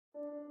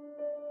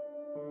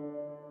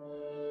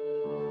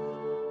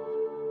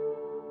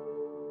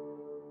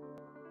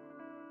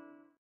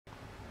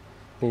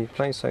The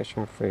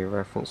PlayStation 3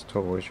 reference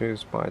tool was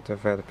used by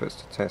developers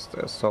to test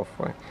their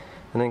software,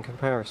 and in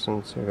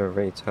comparison to a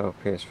retail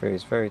PS3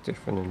 is very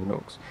different in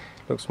looks.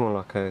 It looks more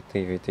like a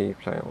DVD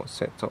player or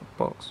set-top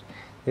box.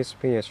 This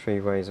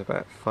PS3 weighs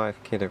about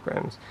 5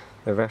 kilograms.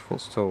 The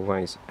reference tool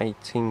weighs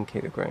 18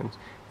 kilograms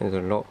and is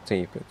a lot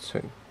deeper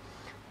too.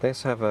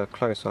 Let's have a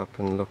close-up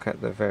and look at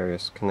the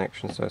various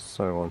connections and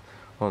so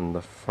on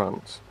the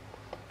front.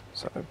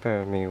 So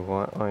bear with me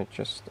while I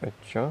just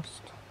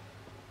adjust.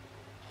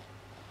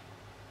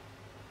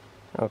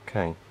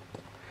 Okay,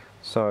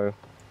 so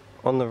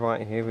on the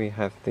right here we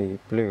have the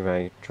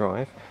Blu-ray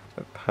drive,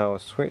 the power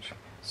switch,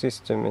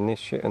 system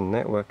initiate and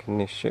network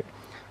initiate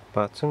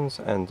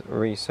buttons, and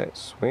reset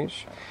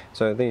switch.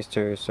 So these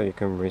two, so you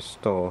can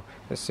restore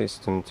the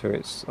system to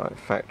its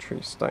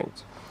factory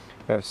state.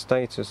 We have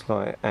status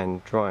light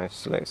and drive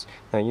selects.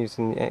 Now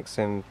using the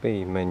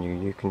XMB menu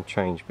you can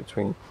change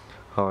between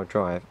hard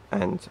drive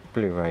and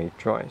Blu-ray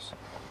drives.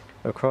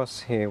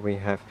 Across here we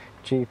have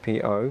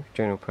GPO,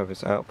 general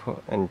purpose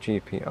output, and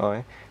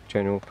GPI,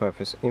 general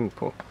purpose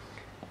input.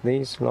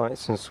 These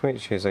lights and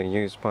switches are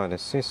used by the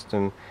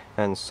system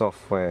and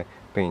software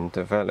being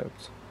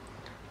developed.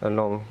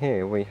 Along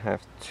here we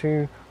have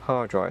two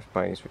hard drive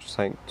bays which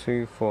take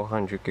two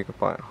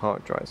 400GB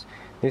hard drives.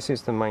 This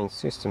is the main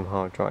system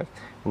hard drive,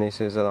 and this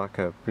is like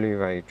a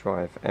Blu-ray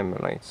drive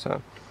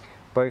emulator.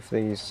 Both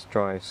these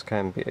drives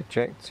can be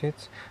ejected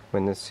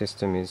when the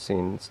system is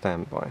in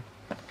standby.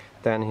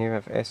 Down here we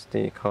have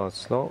SD card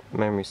slot,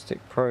 memory stick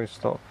pro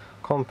slot,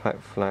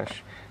 compact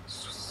flash,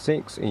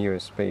 6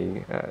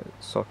 USB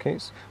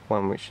sockets,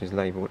 one which is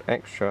labelled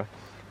extra,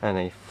 and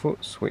a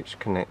foot switch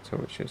connector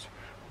which is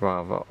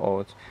rather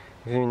odd.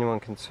 If anyone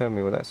can tell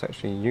me what that's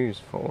actually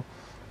used for,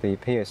 the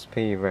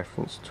PSP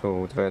reference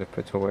tool,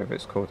 developer tool, whatever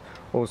it's called,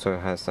 also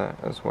has that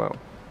as well.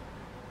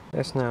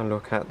 Let's now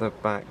look at the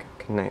back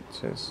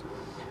connectors.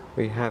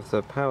 We have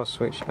the power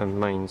switch and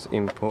mains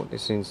input.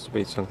 This seems to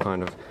be some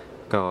kind of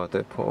guard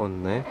they put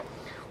on there.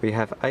 We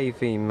have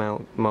AV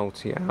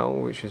multi-out,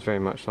 which is very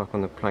much like on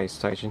the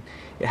PlayStation.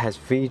 It has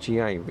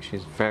VGA, which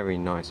is very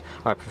nice.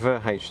 I prefer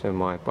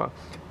HDMI, but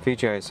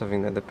VGA is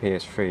something that the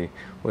PS3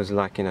 was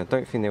lacking. I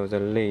don't think there was a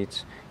lead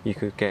you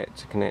could get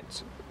to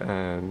connect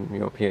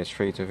your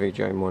PS3 to a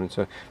VGA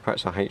monitor,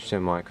 perhaps a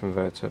HDMI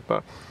converter,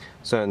 but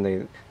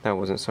certainly that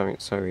wasn't something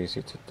so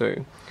easy to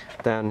do.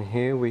 Down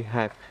here we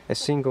have a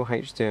single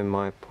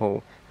HDMI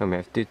port and we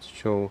have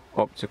digital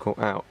optical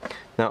out.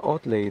 Now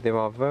oddly, there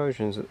are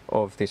versions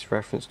of this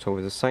reference tool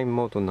with the same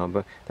model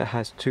number that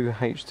has two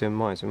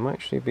HDMIs. It might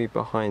actually be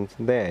behind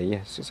there.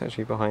 Yes, it's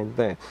actually behind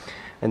there.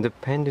 And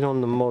depending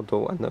on the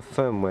model and the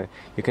firmware,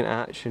 you can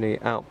actually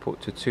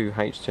output to two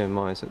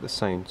HDMIs at the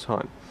same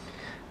time.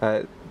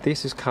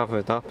 This is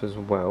covered up as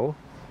well.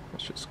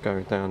 Let's just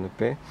go down a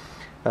bit.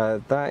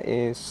 That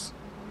is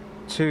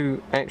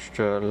two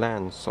extra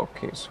LAN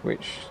sockets,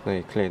 which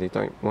they clearly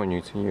don't want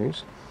you to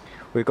use.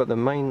 We've got the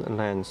main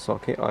LAN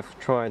socket. I've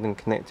tried and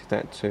connected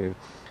that to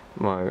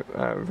my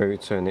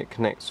router and it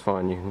connects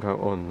fine. You can go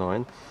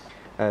online.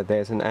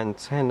 There's an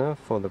antenna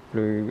for the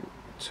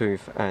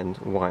Bluetooth and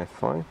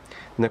Wi-Fi.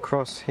 And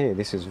across here,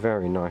 this is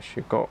very nice.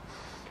 You've got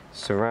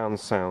surround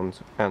sound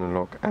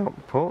analog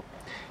output.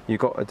 You've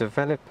got a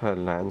developer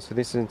LAN, so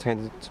this is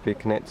intended to be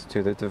connected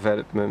to the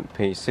development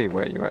PC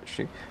where you're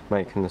actually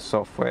making the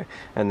software,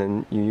 and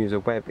then you use a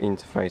web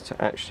interface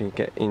to actually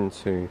get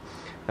into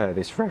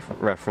this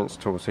reference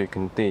tool so you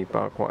can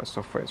debug what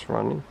software it's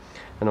running.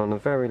 And on the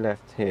very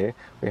left here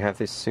we have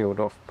this sealed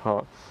off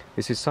part.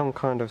 This is some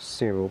kind of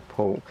serial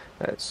port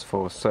that's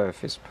for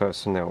Surface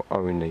personnel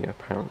only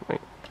apparently.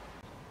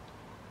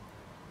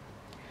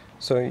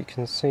 So you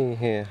can see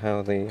here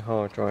how the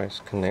hard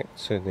drives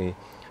connect to the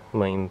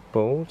main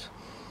board.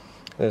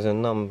 There's a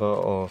number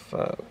of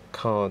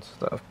cards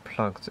that are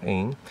plugged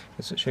in.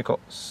 It's actually got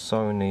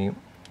Sony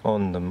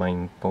on the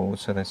main board,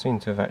 so they seem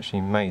to have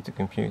actually made the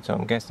computer.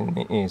 I'm guessing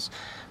it is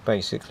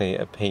basically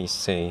a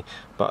PC,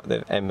 but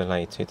they've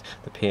emulated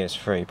the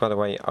PS3. By the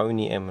way, it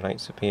only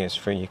emulates the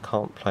PS3. You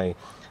can't play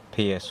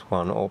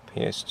PS1 or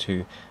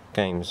PS2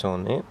 games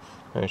on it.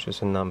 There's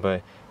just a number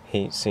of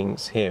heat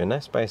sinks here, and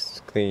that's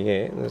basically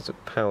it. There's a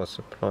power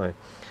supply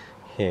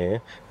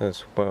here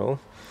as well.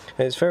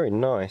 It's very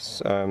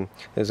nice.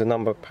 There's a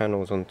number of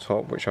panels on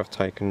top which I've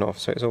taken off,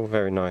 so it's all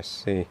very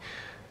nicely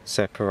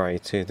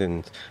separated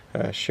and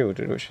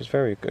shielded, which is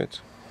very good.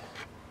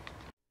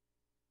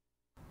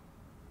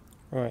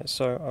 Right,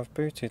 so I've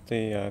booted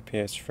the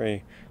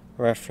PS3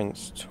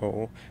 reference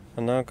tool.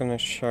 I'm now going to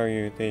show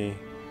you the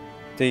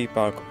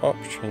debug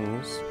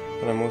options,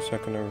 and I'm also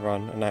going to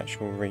run an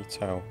actual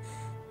retail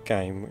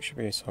game, which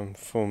would be some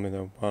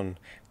Formula 1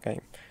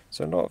 game.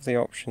 So a lot of the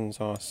options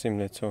are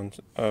similar to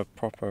a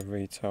proper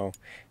retail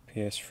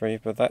PS3,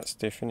 but that's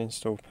different.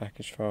 Install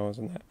package files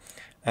and that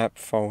app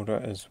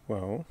folder as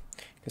well.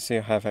 You can see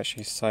I have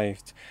actually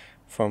saved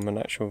from an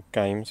actual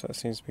game, so that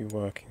seems to be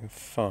working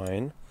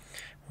fine.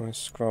 I'm going to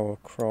scroll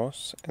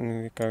across and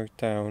then we go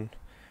down.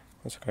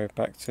 Let's go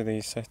back to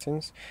these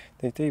settings.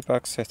 The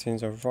debug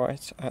settings are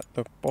right at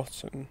the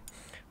bottom.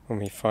 when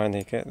we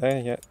finally get there.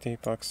 Yeah,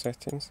 debug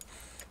settings.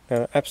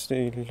 Now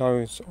absolutely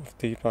loads of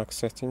debug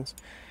settings.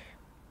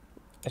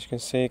 As you can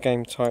see,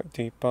 game type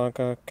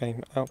debugger,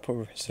 game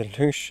output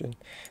resolution.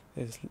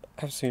 There's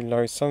absolutely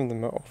loads. Some of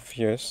them are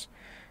obvious.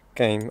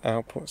 Game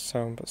output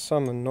sound, but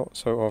some are not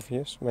so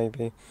obvious.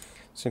 Maybe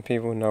some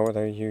people know what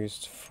they're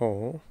used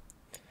for.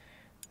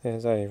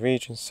 There's a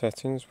region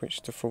settings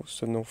which defaults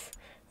to North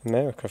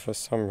America for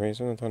some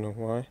reason, I don't know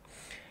why.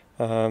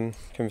 Can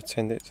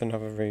pretend it's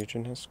another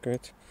region, that's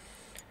good.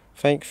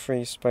 Fake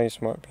free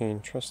space might be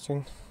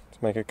interesting, to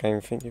make a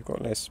game think you've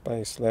got less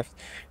space left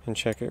and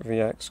check it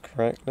reacts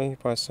correctly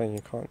by saying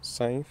you can't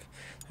save.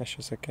 That's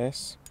just a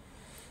guess.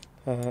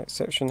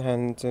 Exception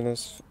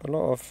handlers, a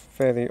lot of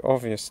fairly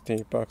obvious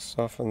debug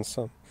stuff and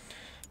some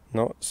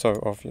not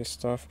so obvious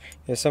stuff.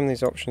 Yeah, some of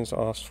these options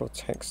ask for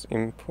text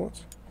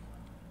input.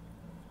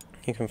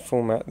 You can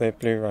format the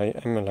Blu-ray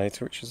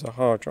emulator, which is a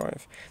hard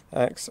drive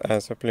that acts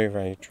as a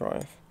Blu-ray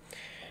drive.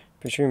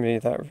 Presumably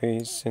that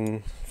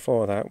reason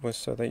for that was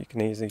so that you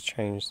can easily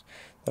change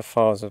the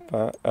files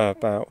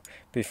about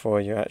before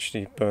you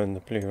actually burn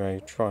the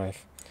Blu-ray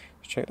drive.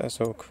 Check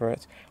that's all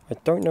correct. I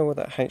don't know what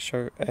that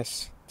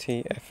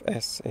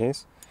HOSTFS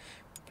is.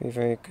 Be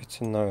very good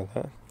to know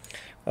that.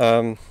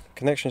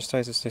 Connection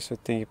status list for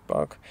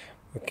debug.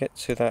 We'll get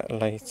to that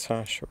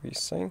later, shall we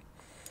say.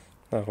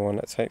 Another one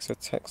that takes a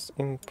text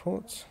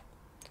input.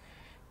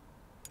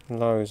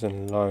 Loads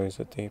and loads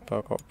of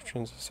debug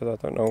options. I said I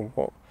don't know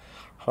what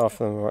half of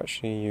them are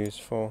actually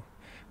used for.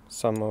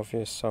 Some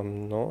obvious,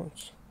 some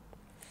not.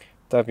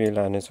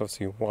 WLAN is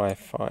obviously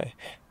Wi-Fi.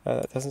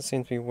 That doesn't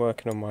seem to be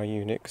working on my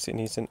unit because it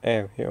needs an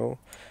aerial,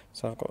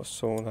 so I've got to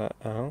sort that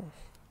out.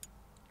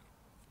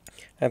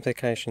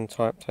 Application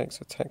type takes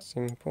a text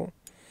input.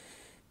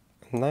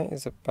 And that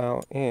is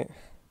about it.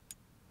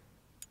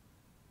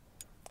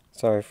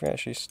 So if we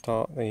actually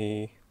start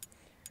the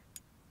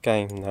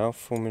game now,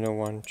 Formula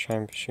 1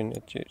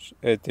 Championship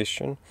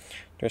Edition,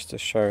 just to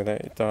show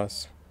that it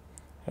does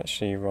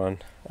actually run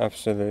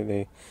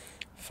absolutely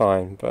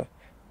fine, but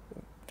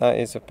that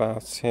is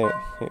about it.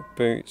 It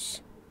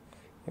boots,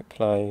 it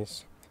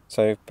plays,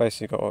 so you've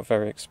basically got a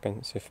very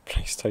expensive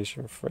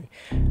PlayStation 3.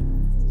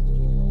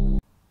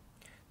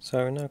 So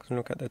we're now going to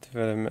look at the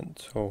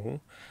development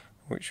tool,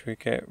 which we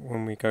get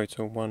when we go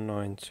to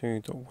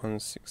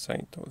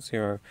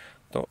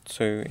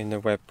 192.168.0.2 in the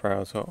web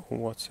browser or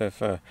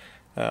whatever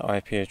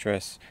IP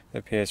address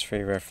the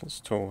PS3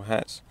 reference tool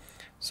has.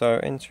 So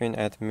enter in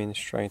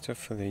administrator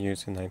for the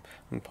username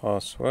and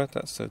password,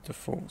 that's the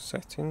default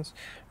settings.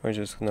 We're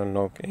just going to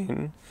log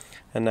in,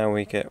 and now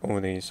we get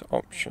all these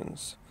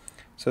options.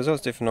 So there's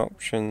lots of different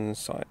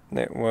options like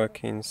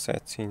networking,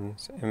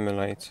 settings,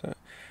 emulator,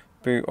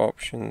 boot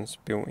options,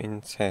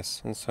 built-in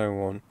tests, and so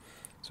on.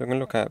 So we're going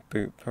to look at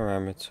boot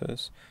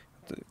parameters,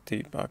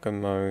 debugger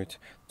mode,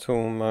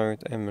 tool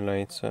mode,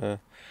 emulator,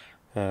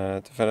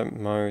 development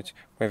mode,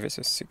 whether it's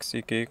a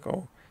 60 gig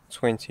or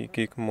 20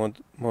 gig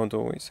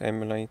model it's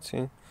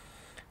emulating.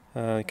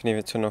 You can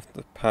even turn off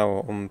the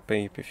power on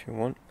beep if you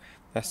want.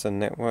 That's the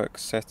network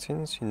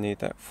settings. You need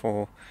that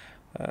for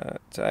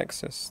to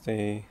access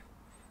the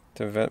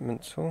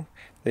development tool.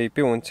 The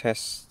built-in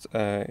test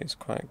is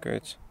quite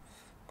good,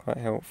 quite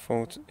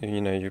helpful.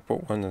 You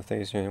bought one of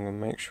these, you want to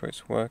make sure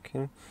it's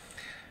working.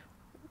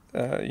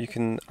 You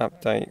can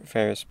update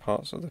various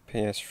parts of the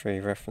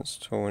PS3 reference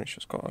tool, and it's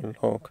just got a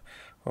log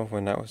of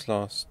when that was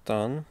last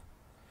done.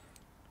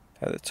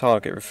 The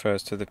target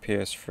refers to the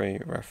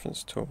PS3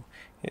 reference tool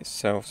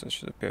itself, so it's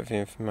just a bit of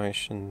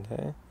information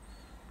there.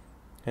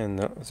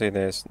 And see,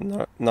 there's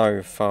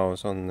no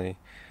files on the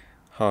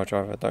hard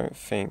drive, I don't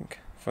think,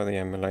 for the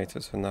emulator,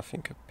 so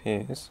nothing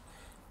appears.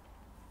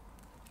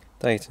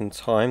 Date and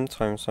time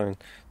zone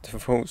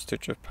defaults to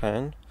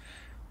Japan,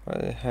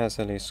 but it has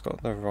at least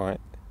got the right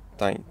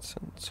date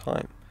and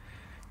time.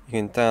 You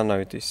can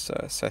download this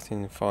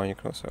setting file, you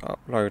can also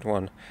upload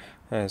one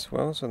as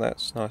well, so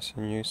that's nice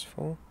and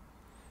useful.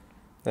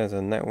 There's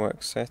the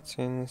network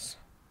settings.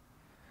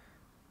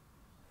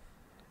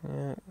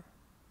 Yeah.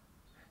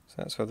 So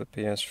that's for the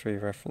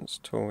PS3 reference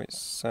tool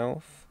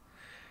itself.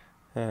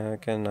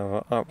 Again,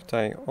 another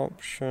update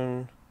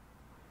option.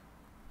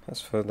 That's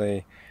for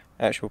the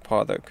actual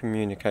part that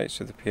communicates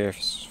with the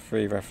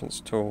PS3 reference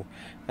tool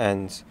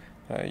and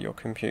your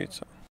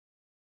computer.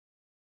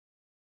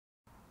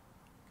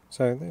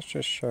 So let's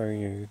just show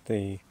you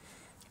the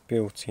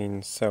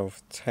built-in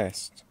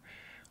self-test,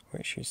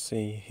 which you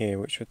see here,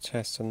 which will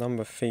test a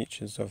number of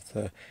features of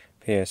the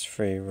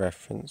PS3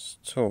 reference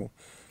tool.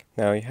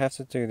 Now you have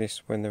to do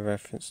this when the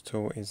reference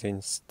tool is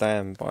in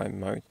standby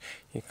mode.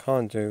 You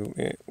can't do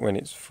it when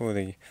it's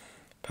fully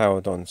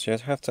powered on, so you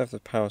have to have the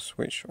power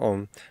switch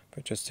on,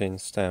 but just in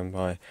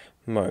standby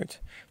mode.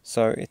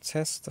 So it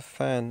tests the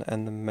fan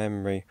and the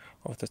memory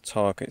of the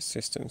target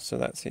system, so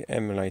that's the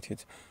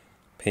emulated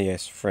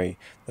PS3.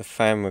 The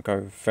fan will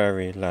go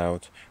very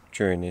loud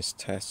during this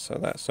test, so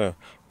that's a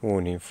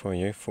warning for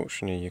you.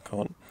 Fortunately you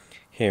can't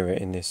hear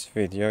it in this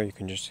video, you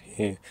can just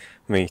hear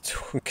me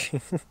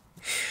talking.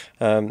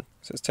 So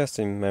it's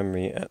testing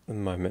memory at the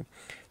moment.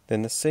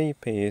 Then the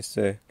CP is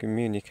the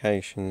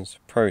communications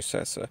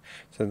processor.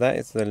 So that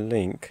is the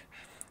link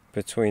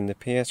between the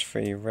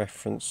PS3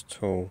 reference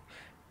tool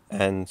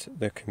and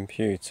the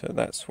computer.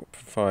 That's what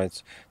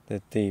provides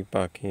the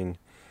debugging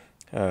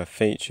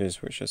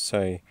features, which I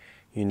say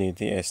you need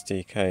the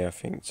SDK, I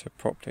think, to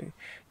properly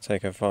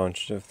take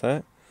advantage of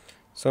that.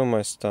 It's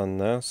almost done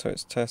now, so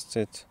it's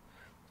tested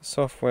the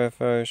software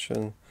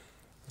version,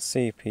 the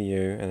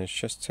CPU, and it's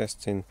just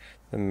testing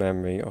the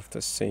memory of the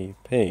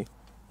CP.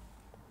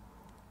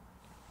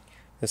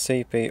 The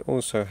CP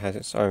also has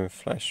its own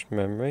flash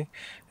memory,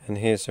 and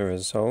here's the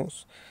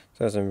results.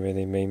 Doesn't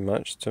really mean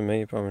much to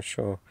me, but I'm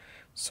sure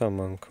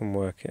someone can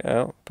work it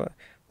out. But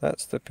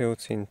that's the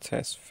built-in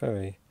test,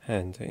 very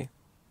handy.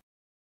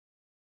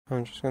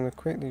 I'm just going to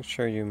quickly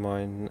show you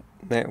my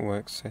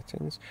network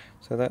settings.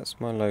 So that's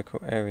my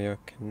local area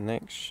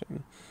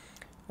connection.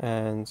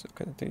 And look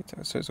at the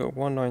details. So it's got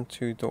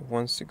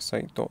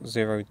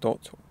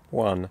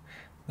 192.168.0.1.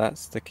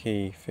 That's the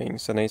key thing.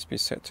 So it needs to be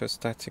set to a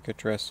static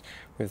address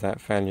with that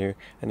value,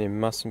 and it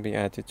mustn't be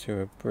added to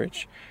a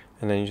bridge.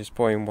 And then you just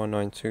put in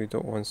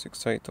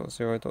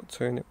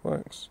 192.168.0.2 and it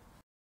works.